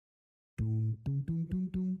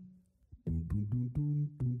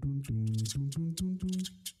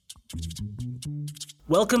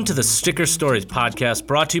Welcome to the Sticker Stories podcast,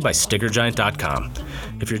 brought to you by StickerGiant.com.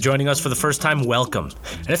 If you're joining us for the first time, welcome.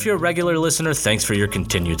 And if you're a regular listener, thanks for your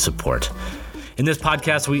continued support. In this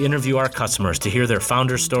podcast, we interview our customers to hear their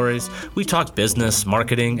founder stories. We talk business,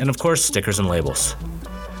 marketing, and of course, stickers and labels.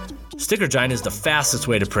 Sticker Giant is the fastest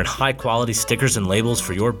way to print high-quality stickers and labels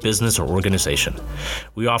for your business or organization.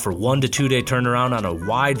 We offer 1 to 2 day turnaround on a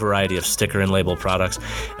wide variety of sticker and label products,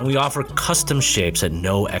 and we offer custom shapes at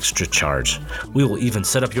no extra charge. We will even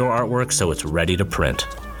set up your artwork so it's ready to print.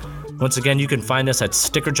 Once again, you can find us at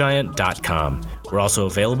StickerGiant.com. We're also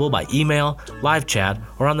available by email, live chat,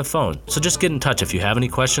 or on the phone, so just get in touch if you have any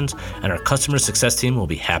questions, and our customer success team will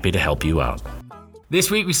be happy to help you out. This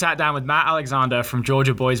week we sat down with Matt Alexander from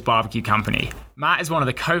Georgia Boys Barbecue Company. Matt is one of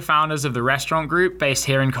the co-founders of the restaurant group based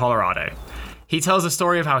here in Colorado. He tells the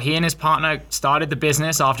story of how he and his partner started the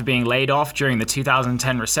business after being laid off during the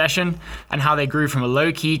 2010 recession, and how they grew from a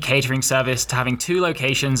low-key catering service to having 2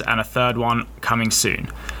 locations and a third one coming soon.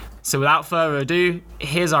 So without further ado,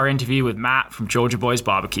 here's our interview with Matt from Georgia Boys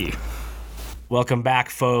Barbecue. Welcome back,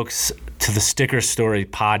 folks, to the Sticker Story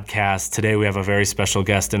podcast. Today we have a very special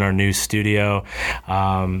guest in our new studio.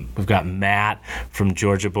 We've got Matt from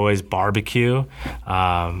Georgia Boys Barbecue.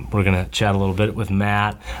 We're going to chat a little bit with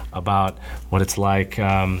Matt about what it's like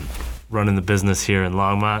running the business here in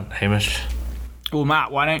Longmont. Hamish? Well,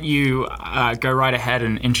 Matt, why don't you go right ahead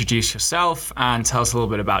and introduce yourself and tell us a little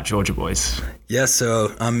bit about Georgia Boys. Yeah,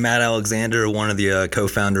 so I'm Matt Alexander, one of the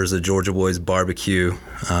co-founders of Georgia Boys Barbecue.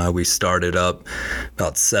 We started up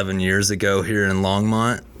about 7 years ago here in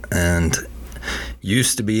Longmont, and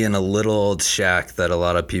used to be in a little old shack that a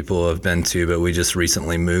lot of people have been to, but we just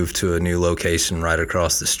recently moved to a new location right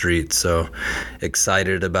across the street. So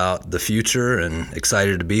excited about the future and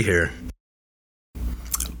excited to be here.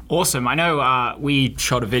 Awesome. I know we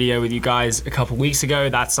shot a video with you guys a couple weeks ago.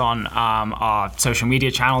 That's on our social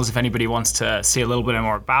media channels if anybody wants to see a little bit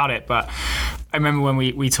more about it. But I remember when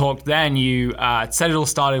we talked then, you said it all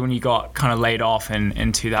started when you got kind of laid off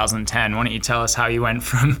in 2010. Why don't you tell us how you went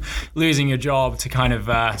from losing your job to kind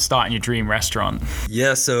of starting your dream restaurant?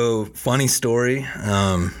 Yeah, so funny story.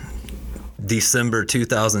 December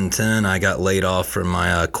 2010, I got laid off from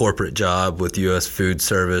my corporate job with U.S. Food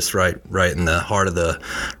Service right in the heart of the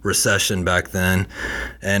recession back then.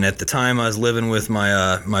 And at the time, I was living with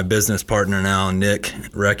my business partner now, Nick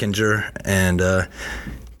Reckinger, and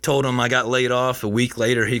told him I got laid off. A week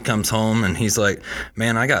later, he comes home and he's like,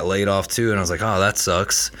 "Man, I got laid off too." And I was like, "Oh, that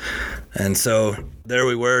sucks." And so there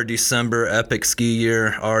we were, December, epic ski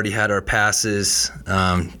year, already had our passes,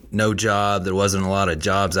 no job. There wasn't a lot of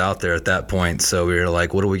jobs out there at that point. So we were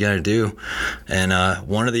like, what are we going to do? And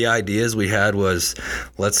one of the ideas we had was,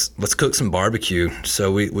 let's cook some barbecue.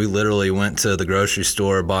 So we literally went to the grocery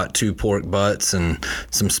store, bought 2 pork butts and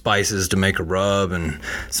some spices to make a rub and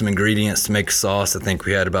some ingredients to make a sauce. I think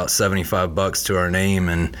we had about $75 to our name,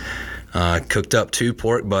 and cooked up 2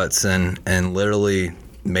 pork butts and literally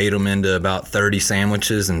made them into about 30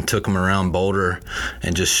 sandwiches and took them around Boulder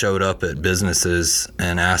and just showed up at businesses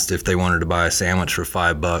and asked if they wanted to buy a sandwich for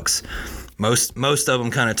 $5. Most of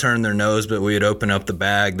them kind of turned their nose, but we would open up the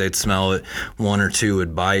bag, they'd smell it, 1 or 2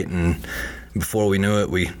 would bite, and before we knew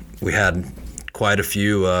it, we had quite a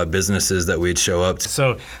few businesses that we'd show up to.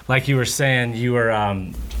 So, like you were saying,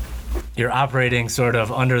 you're operating sort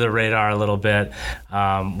of under the radar a little bit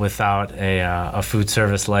without a food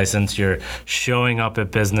service license. You're showing up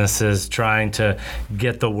at businesses, trying to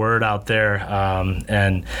get the word out there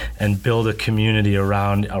and build a community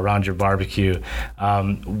around your barbecue.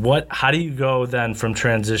 How do you go then from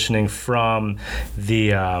transitioning from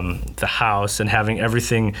the house and having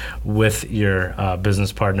everything with your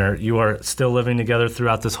business partner? You are still living together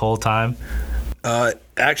throughout this whole time?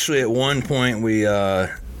 Actually, at one point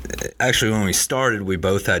when we started, we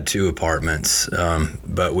both had 2 apartments,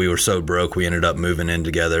 but we were so broke we ended up moving in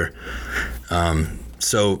together.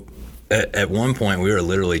 So at one point we were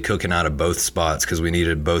literally cooking out of both spots because we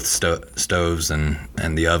needed both stoves and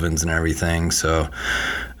the ovens and everything. So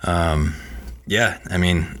yeah, I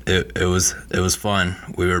mean, it was fun.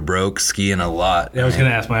 We were broke, skiing a lot. I was going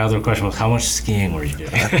to ask, my other question was, how much skiing were you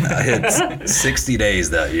doing? I had 60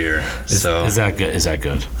 days that year. Is that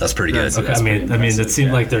good? That's pretty good. Okay. I mean, it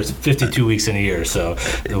seemed like there's 52 weeks in a year, so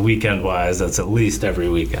the weekend-wise, that's at least every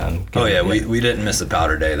weekend. Oh yeah, we didn't miss a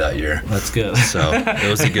powder day that year. That's good. So it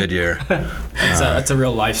was a good year. It's a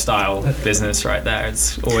real lifestyle business right there.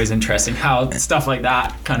 It's always interesting how stuff like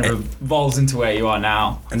that kind of evolves into where you are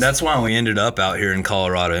now. And that's why we ended up out here in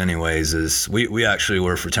Colorado anyways is we actually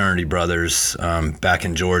were fraternity brothers back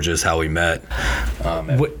in Georgia is how we met.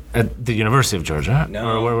 At the University of Georgia?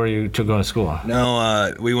 No. Or where were you going to school?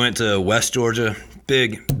 No, we went to West Georgia.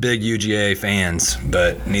 Big UGA fans,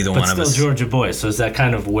 but neither one of us. But still Georgia boys. So is that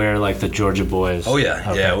kind of where like the Georgia boys? Oh yeah,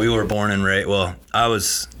 okay. Yeah. We were born and raised. Well,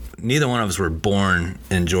 neither one of us were born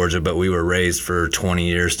in Georgia, but we were raised for 20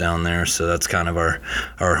 years down there. So that's kind of our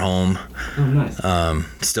home. Oh, nice.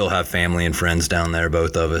 Still have family and friends down there,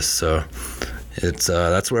 both of us. So it's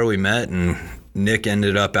that's where we met, and Nick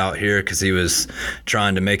ended up out here because he was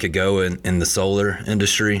trying to make a go in the solar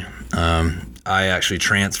industry. I actually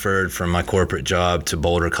transferred from my corporate job to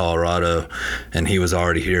Boulder, Colorado, and he was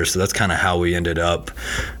already here. So that's kind of how we ended up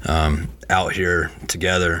out here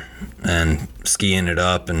together and skiing it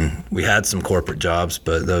up. And we had some corporate jobs,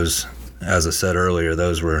 but those, as I said earlier,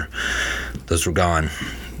 those were gone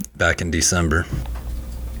back in December.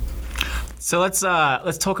 So let's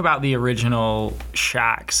talk about the original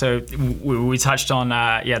shack. So we touched on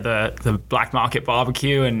the black market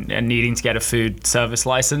barbecue and needing to get a food service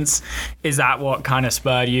license. Is that what kind of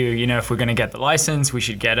spurred you? You know, if we're going to get the license, we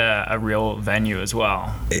should get a real venue as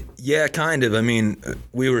well. Yeah, kind of. I mean,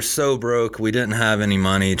 we were so broke, we didn't have any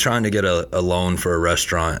money. Trying to get a loan for a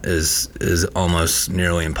restaurant is almost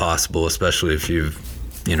nearly impossible, especially if you're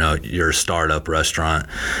a startup restaurant.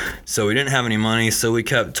 So we didn't have any money, so we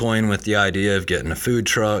kept toying with the idea of getting a food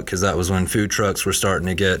truck, because that was when food trucks were starting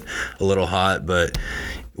to get a little hot. But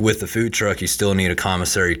with the food truck, you still need a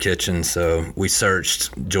commissary kitchen. So we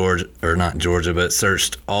searched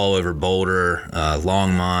searched all over Boulder,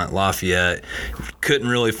 Longmont, Lafayette. Couldn't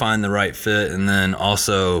really find the right fit, and then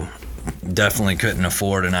also definitely couldn't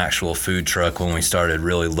afford an actual food truck when we started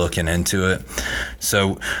really looking into it.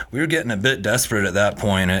 So we were getting a bit desperate at that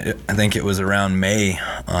point. I think it was around May,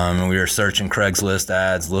 and we were searching Craigslist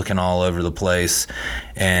ads, looking all over the place.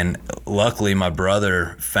 And luckily my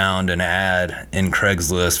brother found an ad in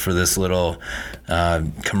Craigslist for this little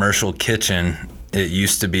commercial kitchen. It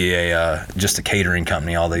used to be just a catering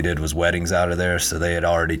company. All they did was weddings out of there, so they had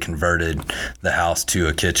already converted the house to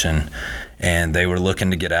a kitchen, and they were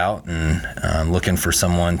looking to get out and looking for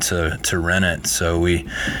someone to rent it. So we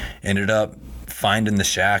ended up finding the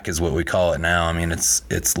shack, is what we call it now. I mean,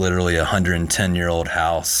 it's literally a 110-year-old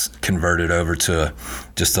house converted over to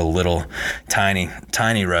just a little tiny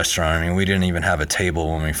restaurant. I mean, we didn't even have a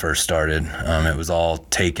table when we first started. It was all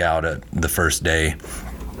takeout at the first day.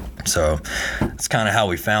 So that's kind of how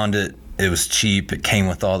we found it. It was cheap. It came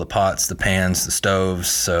with all the pots, the pans, the stoves.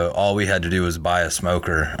 So all we had to do was buy a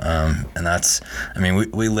smoker. And that's, I mean,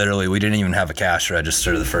 we didn't even have a cash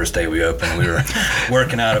register the first day we opened. We were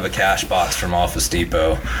working out of a cash box from Office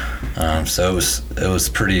Depot. So it was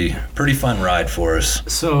pretty fun ride for us.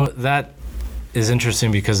 So that is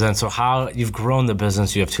interesting, because then, so how you've grown the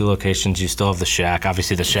business, you have 2 locations, you still have the shack.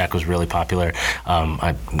 Obviously the shack was really popular.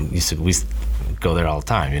 We go there all the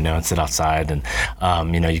time, and sit outside, and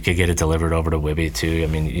you could get it delivered over to Wibby too. I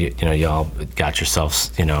mean, y'all got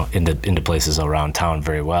yourselves into places around town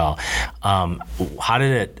very well. How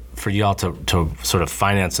did it for y'all to sort of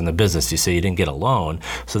finance in the business? You say you didn't get a loan,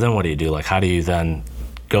 so then what do you do? Like, how do you then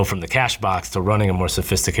go from the cash box to running a more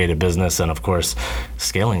sophisticated business, and of course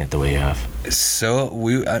scaling it the way you have? So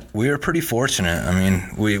we were pretty fortunate. I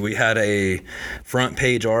mean, we had a front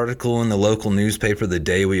page article in the local newspaper the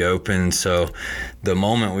day we opened. So the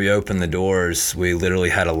moment we opened the doors, we literally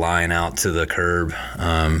had a line out to the curb,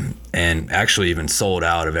 and actually even sold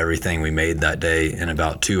out of everything we made that day in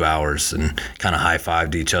about 2 hours, and kind of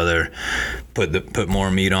high-fived each other, put more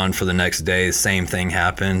meat on for the next day. The same thing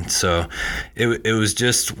happened. So it was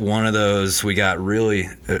just one of those, we got really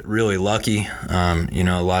lucky.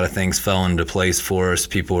 A lot of things fell into place for us.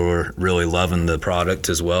 People were really loving the product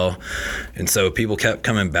as well. And so people kept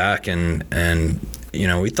coming back, and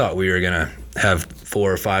we thought we were going to have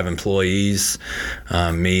 4 or 5 employees,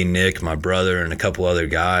 me, Nick, my brother, and a couple other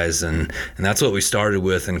guys, and that's what we started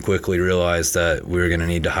with, and quickly realized that we were going to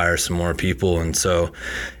need to hire some more people. And so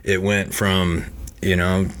it went from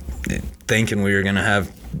thinking we were going to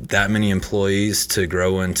have that many employees to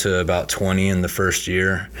grow into about 20 in the first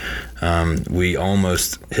year. We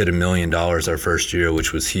almost hit $1 million our first year,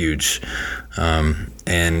 which was huge.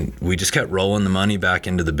 And we just kept rolling the money back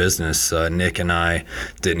into the business. Nick and I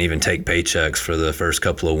didn't even take paychecks for the first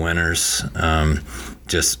couple of winters.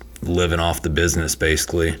 just living off the business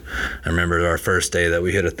basically. I remember our first day that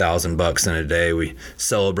we hit $1,000 in a day. We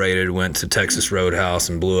celebrated, went to Texas Roadhouse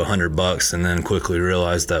and blew $100, and then quickly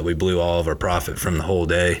realized that we blew all of our profit from the whole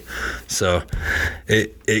day. So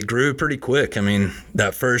it grew pretty quick. I mean,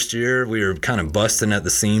 that first year we were kind of busting at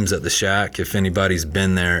the seams at the shack. If anybody's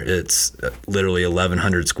been there, it's literally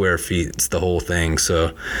 1,100 square feet. It's the whole thing.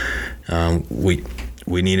 So we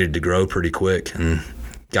needed to grow pretty quick and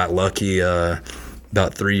got lucky.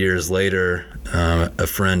 About 3 years later, a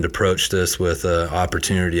friend approached us with an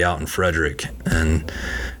opportunity out in Frederick. And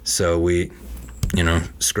so we,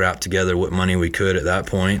 scrapped together what money we could at that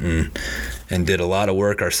point and did a lot of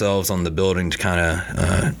work ourselves on the building to kind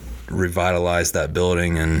of revitalize that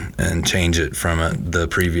building and change it from the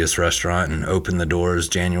previous restaurant, and open the doors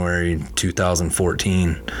January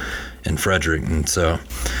 2014 in Frederick. And so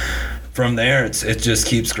from there, it just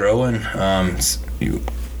keeps growing. You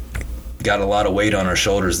got a lot of weight on our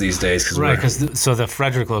shoulders these days. So the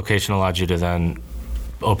Frederick location allowed you to then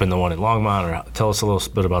open the one in Longmont, or tell us a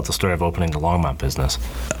little bit about the story of opening the Longmont business.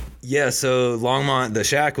 Yeah, so Longmont, the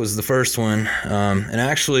shack was the first one. And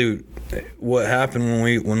actually what happened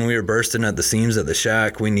when we were bursting at the seams at the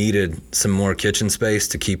shack, we needed some more kitchen space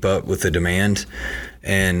to keep up with the demand.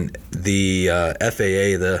 And the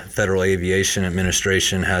FAA, the Federal Aviation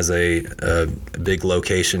Administration, has a big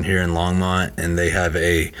location here in Longmont, and they have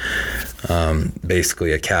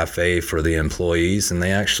basically a cafe for the employees. And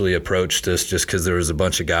they actually approached us just because there was a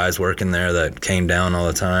bunch of guys working there that came down all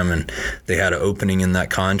the time, and they had an opening in that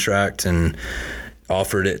contract and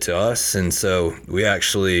offered it to us. And so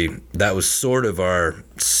that was sort of our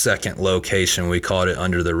second location. We called it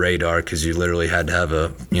Under the Radar because you literally had to have a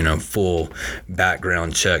full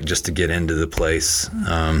background check just to get into the place.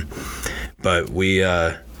 But we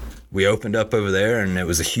opened up over there, and it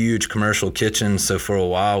was a huge commercial kitchen. So for a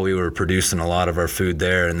while we were producing a lot of our food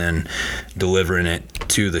there and then delivering it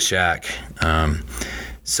to the shack.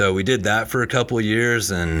 So we did that for a couple of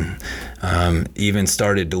years, and even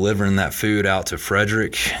started delivering that food out to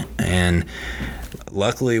Frederick. And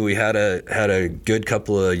luckily we had a good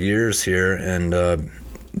couple of years here and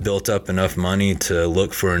built up enough money to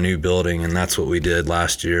look for a new building, and that's what we did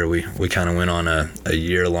last year. We kind of went on a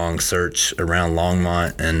year-long search around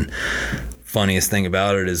Longmont, and funniest thing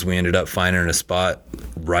about it is we ended up finding a spot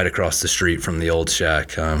right across the street from the old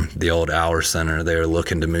shack, the old Hour Center. They were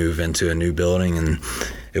looking to move into a new building, and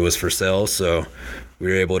it was for sale. So we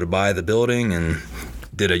were able to buy the building and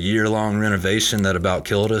did a year-long renovation that about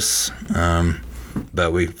killed us.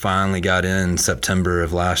 But we finally got in September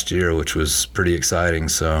of last year, which was pretty exciting.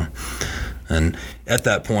 So, and at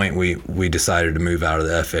that point, we decided to move out of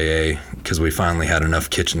the FAA because we finally had enough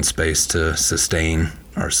kitchen space to sustain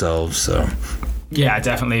ourselves. So. Yeah,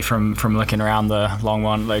 definitely. From looking around the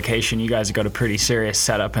Longmont location, you guys have got a pretty serious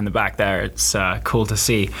setup in the back there. It's cool to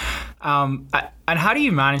see. And how do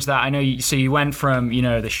you manage that? I know you went from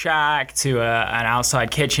the shack to an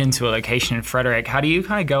outside kitchen to a location in Frederick. How do you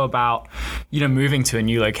kind of go about moving to a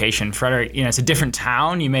new location? Frederick, it's a different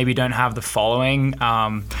town. You maybe don't have the following.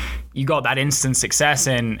 You got that instant success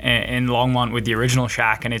in Longmont with the original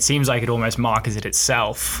shack, and it seems like it almost markets it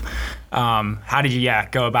itself. How did you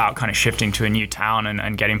go about kind of shifting to a new town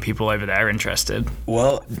and getting people over there interested?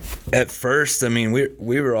 Well, at first, I mean,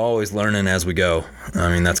 we were always learning as we go. I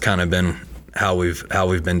mean, that's kind of been how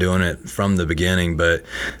we've been doing it from the beginning. But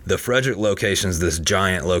the Frederick location's this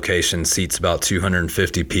giant location, seats about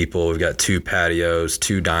 250 people. We've got 2 patios,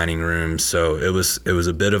 2 dining rooms. So it was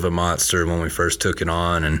a bit of a monster when we first took it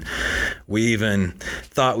on, and we even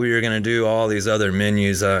thought we were going to do all these other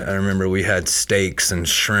menus. I remember we had steaks and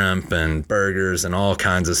shrimp and burgers and all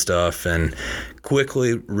kinds of stuff, and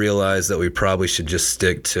quickly realized that we probably should just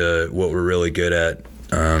stick to what we're really good at,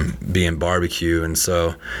 being barbecue. And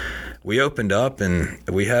so we opened up, and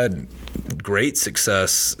we had great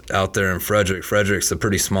success out there in Frederick. Frederick's a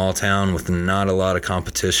pretty small town with not a lot of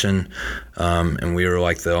competition, and we were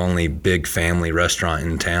like the only big family restaurant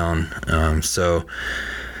in town.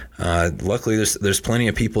 Luckily, there's plenty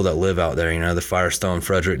of people that live out there. The Firestone,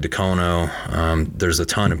 Frederick, Dacono. There's a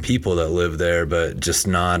ton of people that live there, but just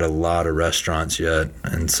not a lot of restaurants yet.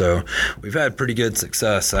 And so we've had pretty good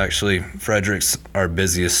success. Actually, Frederick's our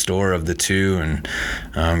busiest store of the 2,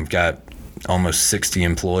 and got almost 60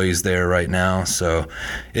 employees there right now. So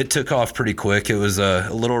it took off pretty quick. It was a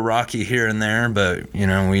little rocky here and there, but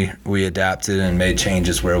we adapted and made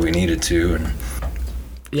changes where we needed to. And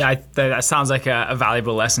yeah, that sounds like a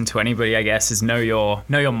valuable lesson to anybody, I guess, is know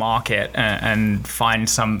your market and find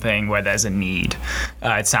something where there's a need.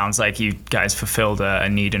 It sounds like you guys fulfilled a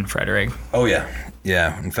need in Frederick. Oh, yeah.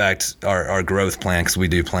 Yeah, in fact, our growth plan, because we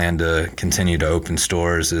do plan to continue to open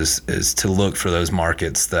stores, is to look for those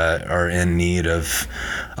markets that are in need of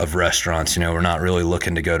restaurants. You know, we're not really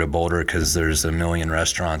looking to go to Boulder because there's a million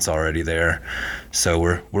restaurants already there. So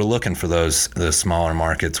we're looking for the smaller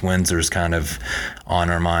markets. Windsor's kind of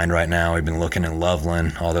on our mind right now. We've been looking at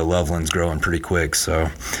Loveland, although Loveland's growing pretty quick, so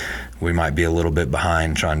we might be a little bit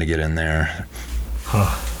behind trying to get in there.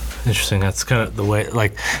 Huh. Interesting. That's kind of the way,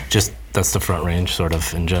 like, just that's the Front Range sort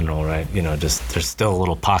of in general, right? You know, just there's still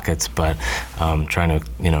little pockets, but trying to,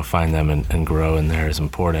 you know, find them and grow in there is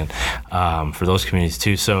important for those communities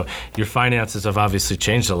too. So your finances have obviously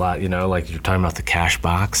changed a lot, you know, like you're talking about the cash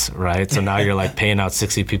box, right? So now you're like paying out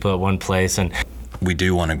 60 people at one place. And we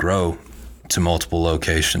do want to grow to multiple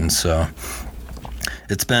locations. So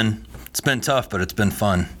it's been tough, but it's been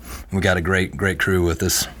fun. We got a great crew with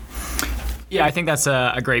us. Yeah, I think that's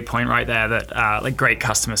a great point right there, that like great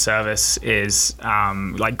customer service is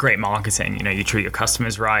like great marketing. You know, you treat your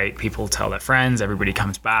customers right, people tell their friends, everybody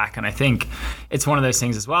comes back. And I think it's one of those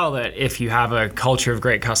things as well that if you have a culture of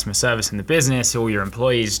great customer service in the business, all your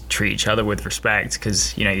employees treat each other with respect,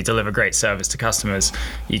 because, you know, you deliver great service to customers,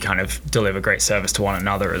 you kind of deliver great service to one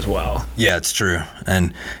another as well. Yeah, it's true.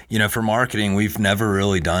 And, you know, for marketing, we've never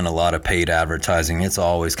really done a lot of paid advertising. It's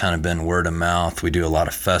always kind of been word of mouth. We do a lot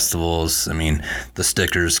of festivals. I mean, the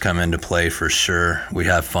stickers come into play for sure. We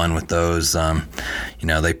have fun with those. You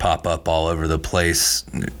know, they pop up all over the place.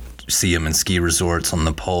 See them in ski resorts, on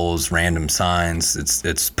the poles, random signs.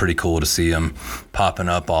 It's pretty cool to see them popping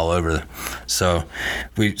up all over. So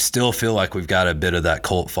we still feel like we've got a bit of that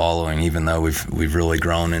cult following, even though we've really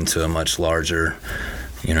grown into a much larger,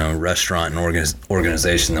 you know, restaurant and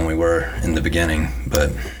organization than we were in the beginning.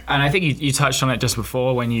 And I think you touched on it just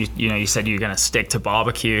before when you said you're going to stick to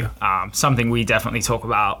barbecue. Something we definitely talk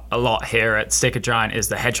about a lot here at Sticker Giant is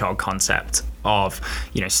the hedgehog concept of,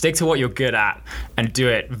 you know, stick to what you're good at and do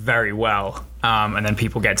it very well. And then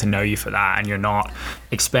people get to know you for that, and you're not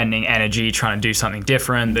expending energy trying to do something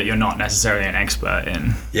different that you're not necessarily an expert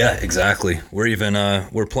in. Yeah, exactly. We're even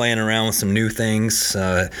we're playing around with some new things.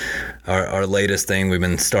 Our latest thing, we've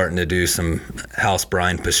been starting to do some house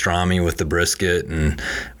brine pastrami with the brisket, and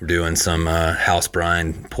we're doing some house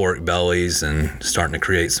brine pork bellies, and starting to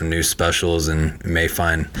create some new specials, and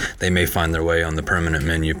they may find their way on the permanent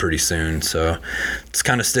menu pretty soon. So it's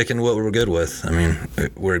kind of sticking to what we're good with. I mean,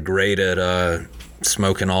 we're great at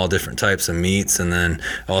smoking all different types of meats, and then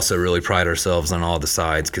also really pride ourselves on all the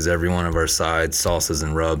sides, because every one of our sides, salsas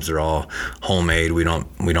and rubs, are all homemade. We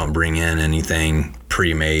don't bring in anything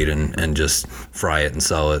pre-made and just fry it and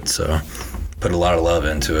sell it. So put a lot of love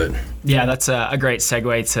into it. Yeah, that's a great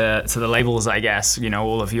segue to the labels, I guess. You know,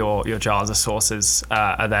 all of your jars of sauces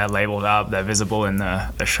are there labeled up. They're visible in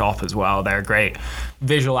the shop as well. They're a great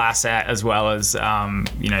visual asset, as well as,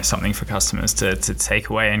 you know, something for customers to take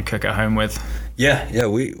away and cook at home with. Yeah,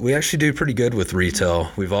 we actually do pretty good with retail.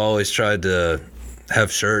 We've always tried to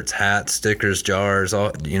have shirts, hats, stickers, jars,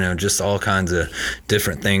 just all kinds of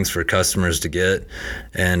different things for customers to get.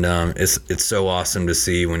 And it's so awesome to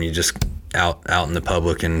see when you just out in the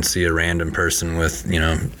public and see a random person with, you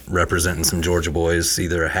know, representing some Georgia Boys,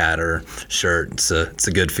 either a hat or shirt. It's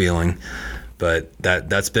a good feeling. But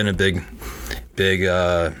that's been a big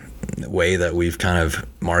way that we've kind of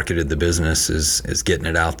marketed the business is getting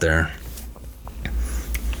it out there.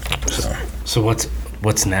 So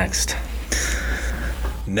what's next?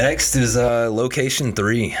 Next is location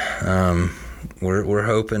 3. We're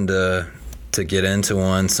hoping to get into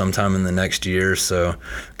one sometime in the next year. So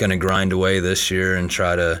going to grind away this year and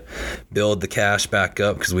try to build the cash back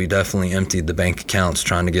up, because we definitely emptied the bank accounts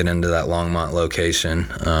trying to get into that Longmont location.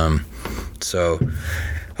 So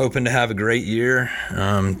hoping to have a great year.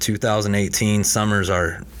 2018 summer is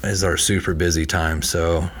our super busy time.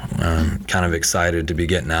 So kind of excited to be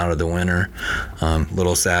getting out of the winter.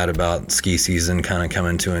 Little sad about ski season kind of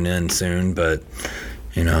coming to an end soon, but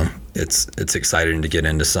you know, it's exciting to get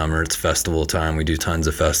into summer. It's festival time. We do tons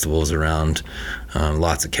of festivals around,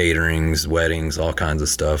 lots of caterings, weddings, all kinds of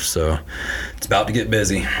stuff. So it's about to get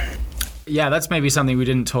busy. Yeah, that's maybe something we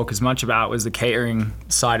didn't talk as much about, was the catering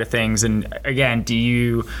side of things. And again, do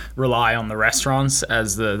you rely on the restaurants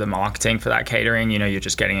as the marketing for that catering? You know, you're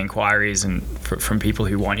just getting inquiries and from people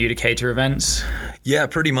who want you to cater events? Yeah,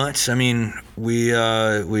 pretty much. I mean, we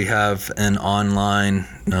have an online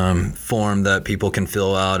form that people can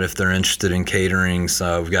fill out if they're interested in catering.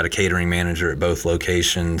 So we've got a catering manager at both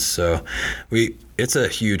locations. So it's a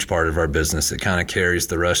huge part of our business. It kind of carries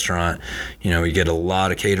the restaurant. We get a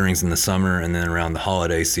lot of caterings in the summer, and then around the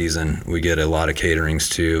holiday season, we get a lot of caterings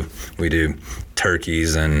too. We do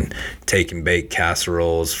turkeys and take and bake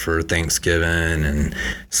casseroles for Thanksgiving and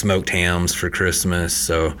smoked hams for Christmas.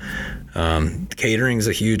 So catering is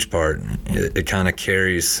a huge part. It kind of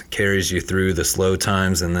carries you through the slow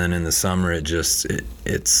times, and then in the summer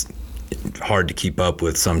it's hard to keep up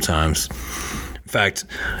with sometimes. In fact,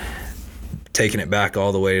 taking it back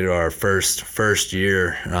all the way to our first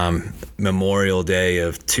year, Memorial Day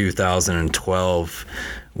of 2012,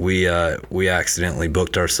 we accidentally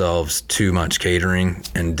booked ourselves too much catering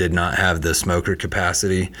and did not have the smoker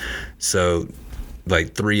capacity. So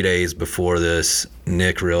like 3 days before this,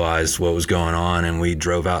 Nick realized what was going on, and we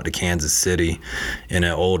drove out to Kansas City in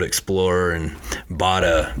an old Explorer and bought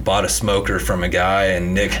a smoker from a guy,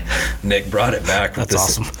 and Nick brought it back with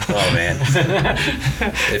That's this. awesome. Oh man.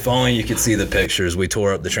 If only you could see the pictures. We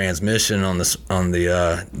tore up the transmission on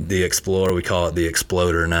the Explorer. We call it the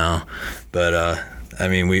Exploder now. But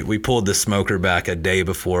we pulled the smoker back a day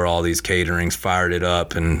before all these caterings, fired it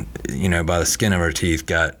up, and by the skin of our teeth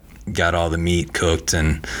got all the meat cooked,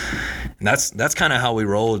 and that's kind of how we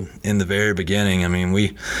rolled in the very beginning. I mean,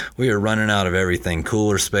 we were running out of everything.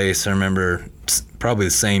 Cooler space. I remember probably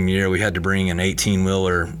the same year we had to bring an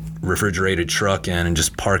 18-wheeler refrigerated truck in and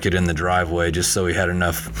just park it in the driveway just so we had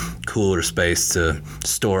enough cooler space to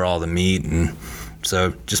store all the meat, and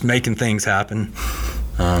so just making things happen.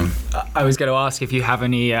 I was going to ask if you have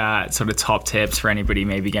any sort of top tips for anybody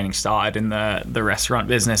maybe getting started in the restaurant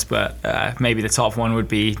business, but maybe the top one would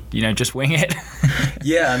be, just wing it.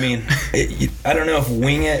 Yeah, I mean, I don't know if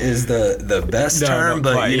wing it is the best term,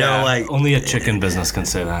 but quite, like only a chicken business can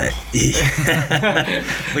say that.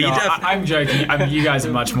 But I'm joking. You guys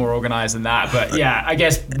are much more organized than that, but yeah, I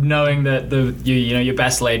guess knowing that your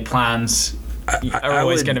best laid plans are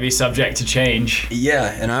always going to be subject to change.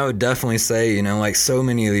 Yeah, and I would definitely say, like so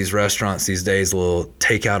many of these restaurants these days will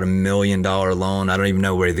take out $1 million loan. I don't even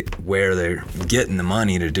know where they're getting the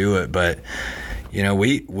money to do it, but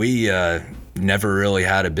we never really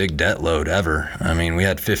had a big debt load ever. I mean, we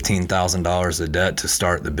had $15,000 of debt to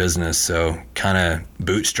start the business, so kind of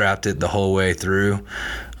bootstrapped it the whole way through.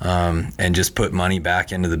 And just put money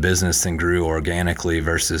back into the business and grew organically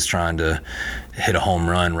versus trying to hit a home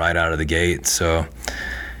run right out of the gate. So,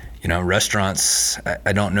 restaurants,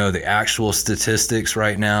 I don't know the actual statistics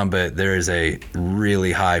right now, but there is a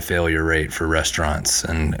really high failure rate for restaurants.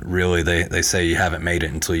 And really, they say you haven't made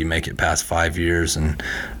it until you make it past 5 years. And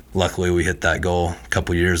luckily, we hit that goal a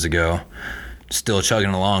couple years ago. Still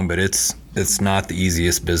chugging along, but it's not the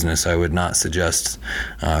easiest business. I would not suggest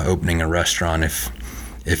opening a restaurant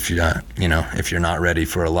if you're not ready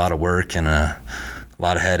for a lot of work and a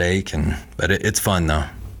lot of headache, but it's fun though.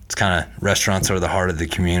 It's kind of, restaurants are the heart of the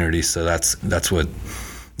community, so that's what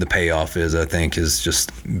the payoff is, I think, is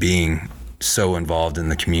just being so involved in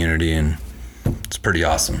the community, and it's pretty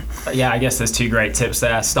awesome. Yeah, I guess there's two great tips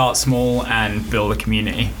there. Start small and build a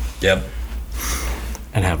community. Yep.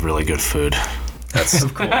 And have really good food. That's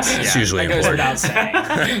of course. It's usually that goes important.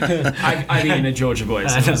 without saying. I've eaten a Georgia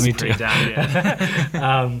Boys. So Me too.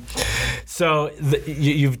 Down, So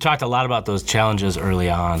you've talked a lot about those challenges early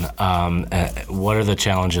on. What are the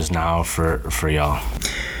challenges now for y'all?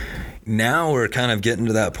 Now we're kind of getting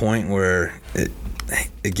to that point where,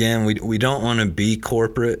 we don't want to be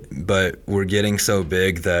corporate, but we're getting so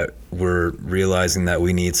big that we're realizing that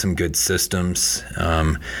we need some good systems,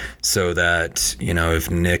 so that, if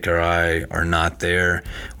Nick or I are not there,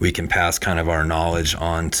 we can pass kind of our knowledge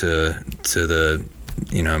on to the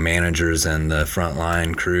managers and the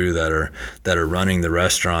frontline crew that are running the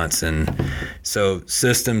restaurants. And so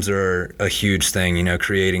systems are a huge thing.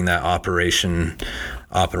 Creating that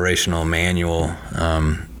operational manual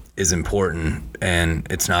is important, and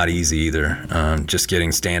it's not easy either. Just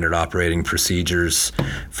getting standard operating procedures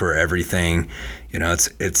for everything,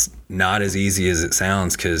 it's not as easy as it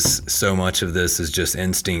sounds, because so much of this is just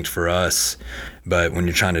instinct for us. But when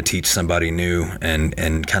you're trying to teach somebody new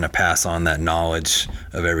and kind of pass on that knowledge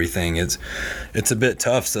of everything, it's a bit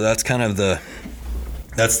tough. So that's kind of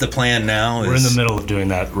that's the plan now. We're in the middle of doing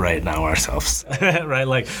that right now ourselves, right?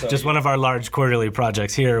 Like, just one of our large quarterly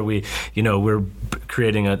projects here, we're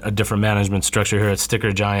creating a different management structure here at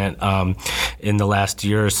Sticker Giant in the last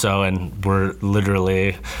year or so, and we're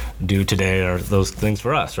literally due today are those things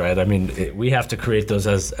for us, right? I mean, we have to create those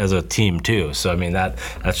as a team too. So I mean,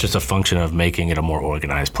 that's just a function of making it a more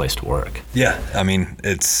organized place to work. Yeah, I mean,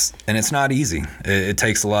 it's not easy. It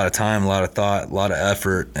takes a lot of time, a lot of thought, a lot of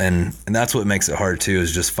effort, and that's what makes it hard too,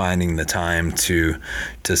 is just finding the time to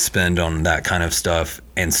spend on that kind of stuff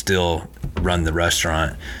and still run the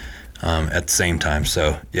restaurant at the same time.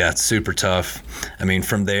 So yeah, it's super tough. I mean,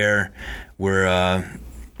 from there, we're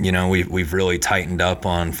we've really tightened up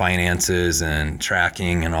on finances and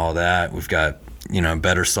tracking and all that. We've got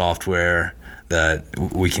better software that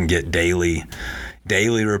we can get daily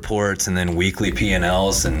reports and then weekly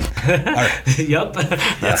P&Ls and Yep,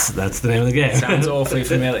 that's the name of the game. Sounds awfully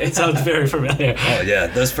familiar. It sounds very familiar. Oh yeah,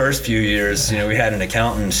 those first few years, we had an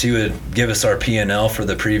accountant. She would give us our P&L for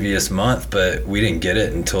the previous month, but we didn't get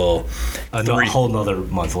it until a whole nother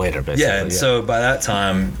month later, basically. Yeah, and so by that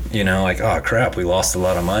time, oh crap, we lost a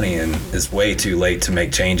lot of money, and it's way too late to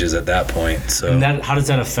make changes at that point. So, and how does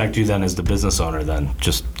that affect you then as the business owner? Then,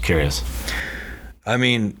 just curious. I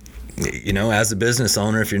mean, as a business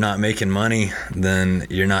owner, if you're not making money, then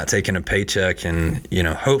you're not taking a paycheck, and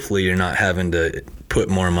hopefully you're not having to put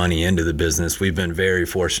more money into the business. We've been very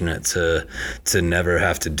fortunate to never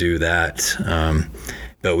have to do that,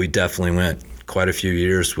 but we definitely went quite a few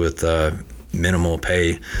years with minimal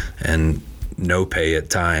pay and no pay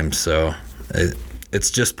at times. So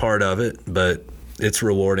it's just part of it, but it's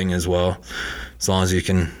rewarding as well, as long as you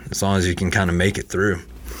can kind of make it through.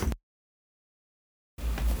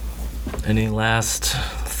 Any last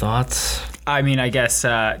thoughts? I mean, I guess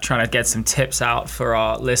trying to get some tips out for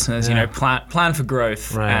our listeners, plan for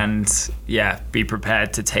growth, right. And be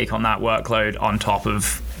prepared to take on that workload on top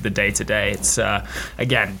of the day-to-day. It's,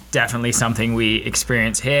 again, definitely something we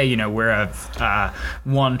experience here. We're a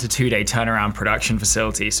 1 to 2 day turnaround production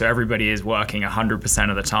facility, so everybody is working 100%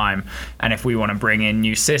 of the time. And if we want to bring in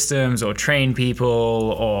new systems or train people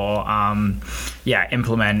or,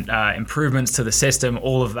 implement improvements to the system,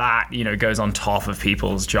 all of that, goes on top of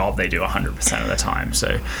people's job they do 100% of the time.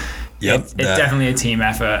 So Yep, it's definitely a team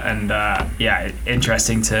effort, and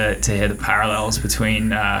interesting to hear the parallels between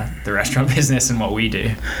the restaurant business and what we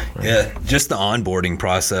do. Yeah, just the onboarding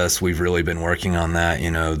process, we've really been working on that,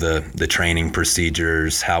 the training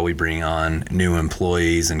procedures, how we bring on new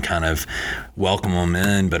employees and kind of welcome them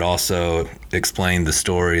in, but also explain the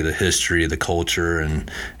story, the history, the culture, and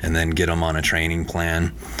then get them on a training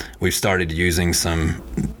plan. We've started using some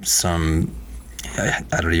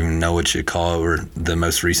I don't even know what you call it. The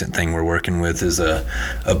most recent thing we're working with is a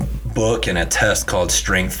book and a test called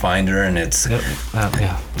Strength Finder, and it's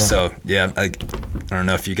So I don't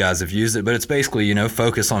know if you guys have used it, but it's basically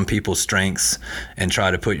focus on people's strengths and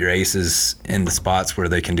try to put your aces in the spots where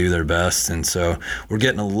they can do their best. And so we're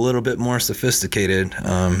getting a little bit more sophisticated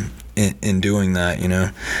in doing that.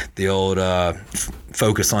 The old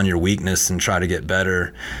focus on your weakness and try to get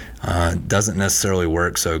better doesn't necessarily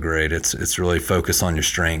work so great. It's really focus on your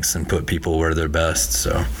strengths and put people where they're best.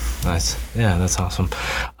 So nice. Yeah, that's awesome.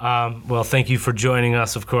 Well, thank you for joining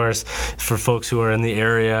us. Of course, for folks who are in the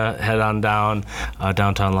area, head on down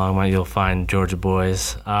downtown Longmont. You'll find Georgia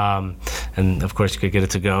Boys, and of course you could get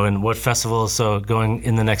it to go. And what festivals? So going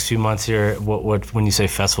in the next few months here, what when you say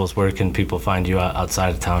festivals, where can people find you outside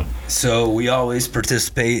of town? So we always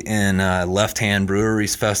participate in Left Hand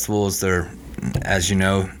Breweries festivals. They're, as you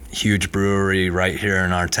know, huge brewery right here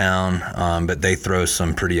in our town, but they throw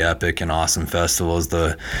some pretty epic and awesome festivals.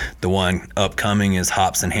 The one upcoming is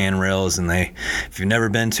Hops and Handrails, and if you've never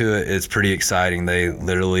been to it, it's pretty exciting. They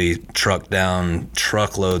literally truck down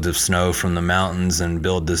truckloads of snow from the mountains and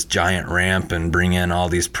build this giant ramp and bring in all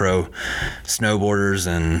these pro snowboarders,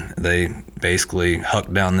 and they basically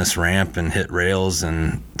huck down this ramp and hit rails,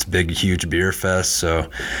 and it's a big, huge beer fest. So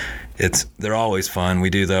they're always fun. We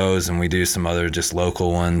do those, and we do some other just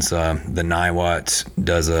local ones. The Niwot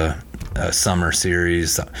does a summer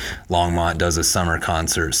series. Longmont does a summer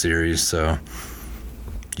concert series. So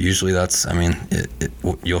usually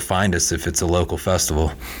you'll find us if it's a local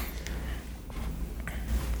festival.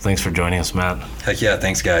 Thanks for joining us, Matt. Heck yeah,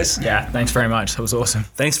 thanks guys. Yeah, thanks very much. That was awesome.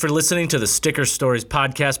 Thanks for listening to the Sticker Stories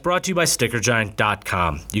podcast, brought to you by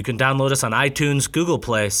StickerGiant.com. You can download us on iTunes, Google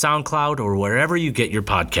Play, SoundCloud, or wherever you get your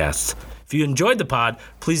podcasts. If you enjoyed the pod,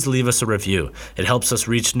 please leave us a review. It helps us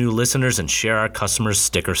reach new listeners and share our customers'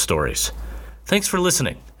 sticker stories. Thanks for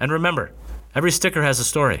listening. And remember, every sticker has a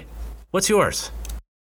story. What's yours?